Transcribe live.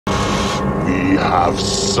have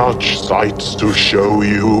such sights to show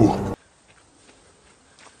you.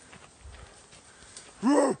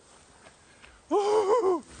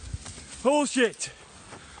 Oh shit!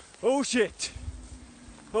 Oh shit!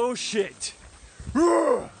 Oh shit!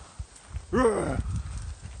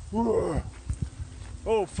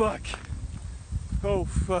 Oh fuck! Oh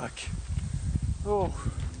fuck! Oh!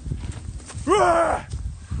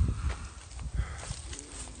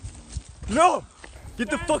 No! Get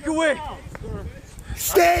the fuck away!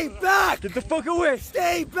 Stay back! Get the fuck away!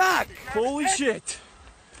 Stay back! Holy shit!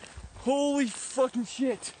 Holy fucking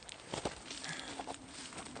shit!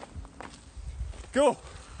 Go!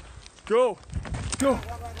 Go! Go!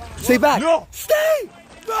 Stay back! No! Stay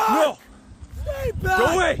back! No! Stay back! Go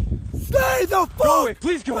away! Stay the fuck Go away!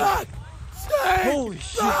 Please go! back! Stay Holy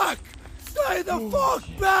shit. back! Stay the fuck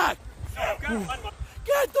back!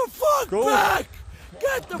 Get the fuck Go. back!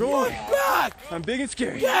 Get the Go. fuck back! I'm big and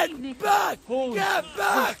scary. Get back! Holy Get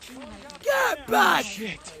back! Get back!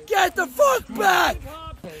 shit! Get the fuck back!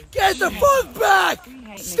 Get the fuck back!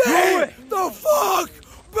 Stay away. the fuck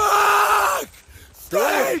back!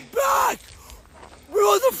 Stay back! We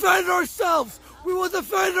will defend ourselves! We will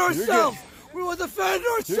defend ourselves! We will defend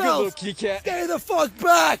You're a good ourselves! little kitty cat. Stay the fuck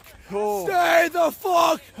back! Oh. Stay the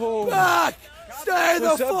fuck Oh. back! Stay the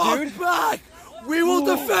What's up, fuck dude? back! We will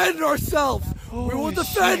Oh. defend ourselves! We will Holy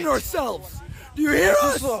defend shit. ourselves! Do you hear Nice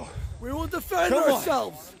and us? slow. We will defend Come on.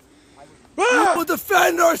 ourselves! We Ah! will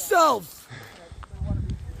defend ourselves!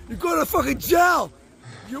 You're going to fucking jail!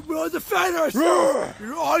 You will defend ourselves!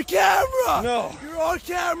 You're on camera! No. You're on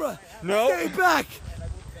camera! No. Stay back!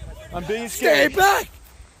 I'm big and Stay scary. back!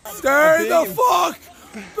 Stay the being- fuck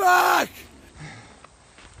back!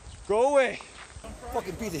 Go away.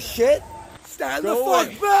 Fucking piece of shit! Stand Go the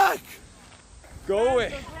away. fuck back! Go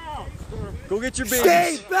away. Go get your babies.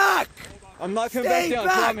 Stay back! I'm not coming Stay back down,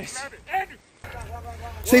 back. I promise.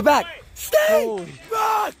 Stay back! Stay Holy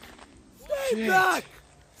back! Stay shit. back!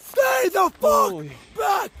 Stay the fuck Holy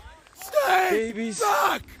back! Stay babies.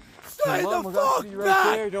 back! Stay Mom, the we got to fuck be right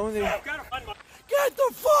back! there, don't they? Get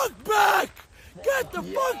the fuck back! Get the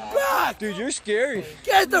fuck back! Dude, you're scary.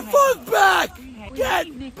 Get the fuck back!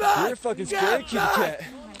 Get back! You're a fucking Get scary kitty back. cat.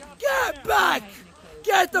 Get back!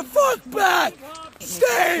 Get the fuck back!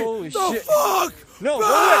 Stay Holy the shit. fuck No, go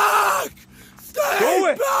back! Stay Go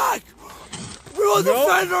away. back! We will No.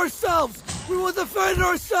 defend ourselves! We will defend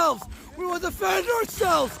ourselves! We will defend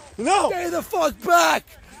ourselves! No! Stay the fuck back!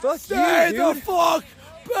 Fuck Stay you, the dude. fuck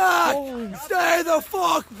back! Holy- Stay the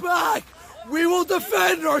fuck back! We will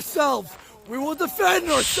defend ourselves! We will defend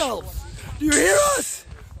ourselves! Do you hear us?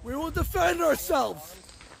 We will defend ourselves!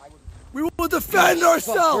 We will defend Fuck,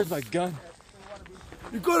 ourselves! where's my gun?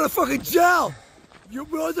 You're going to fucking jail! You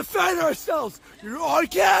will defend ourselves! You're on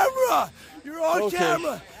camera! You're on Okay.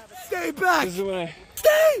 camera! Stay back! This is when I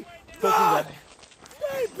Stay fucking back!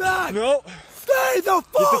 Stay back! No! Stay the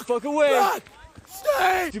fuck, Get the fuck away. back!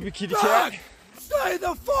 Stay Stupid kitty back! cat. Stay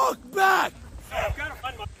the fuck back!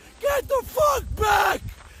 Get the fuck back!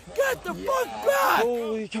 Get the fuck back!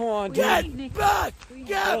 Holy, come on, dude. Get back! I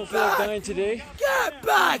Get don't feel like back! dying today. Get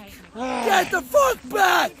back! Get the fuck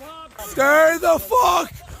back! Stay the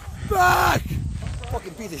fuck back!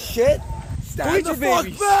 Fucking piece of shit! Stand Go the get your fuck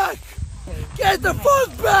babies. back! Get the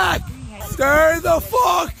fuck back! Stay the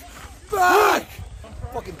fuck back!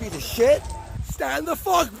 Fucking piece of shit! Stand the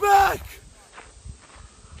fuck back!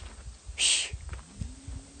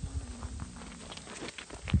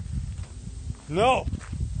 No!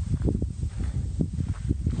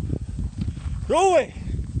 Go away!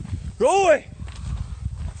 Go away!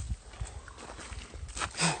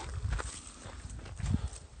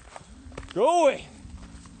 Go away!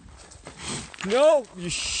 No! You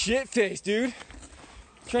shit face, dude!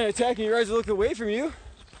 Trying to attack me, your eyes are looking away from you.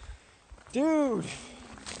 Dude!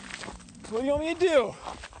 What do you want me to do?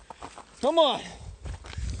 Come on!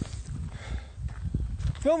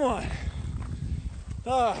 Come on!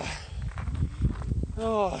 Ah!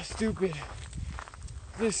 Oh, stupid.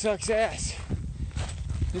 This sucks ass.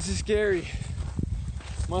 This is scary.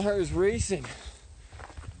 My heart is racing.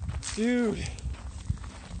 Dude.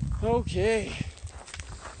 Okay.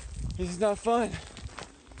 This is not fun.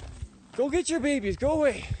 Go get your babies. Go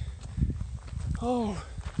away. Oh.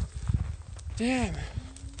 Damn.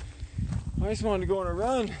 I just wanted to go on a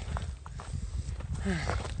run.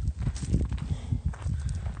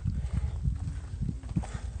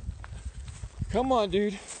 Come on,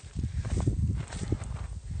 dude.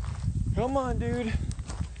 Come on, dude.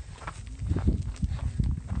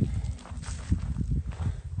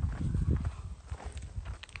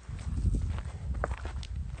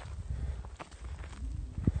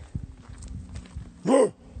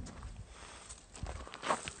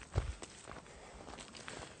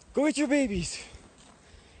 Go get your babies.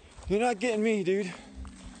 You're not getting me, dude.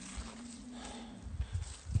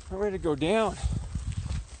 I'm ready to go down.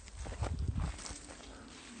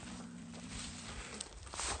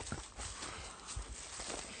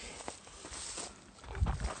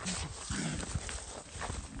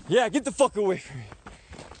 Yeah, get the fuck away from me.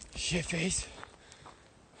 Shit face.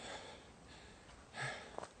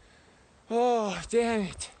 Oh, damn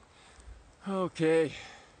it. Okay.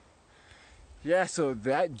 Yeah, so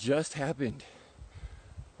that just happened.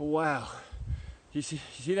 Wow. You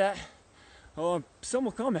see that? Oh, some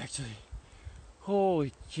will come actually.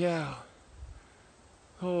 Holy cow.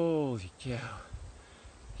 Holy cow.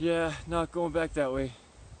 Yeah, not going back that way.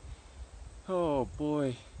 Oh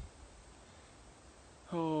boy.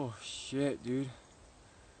 Oh shit, dude.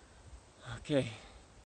 Okay.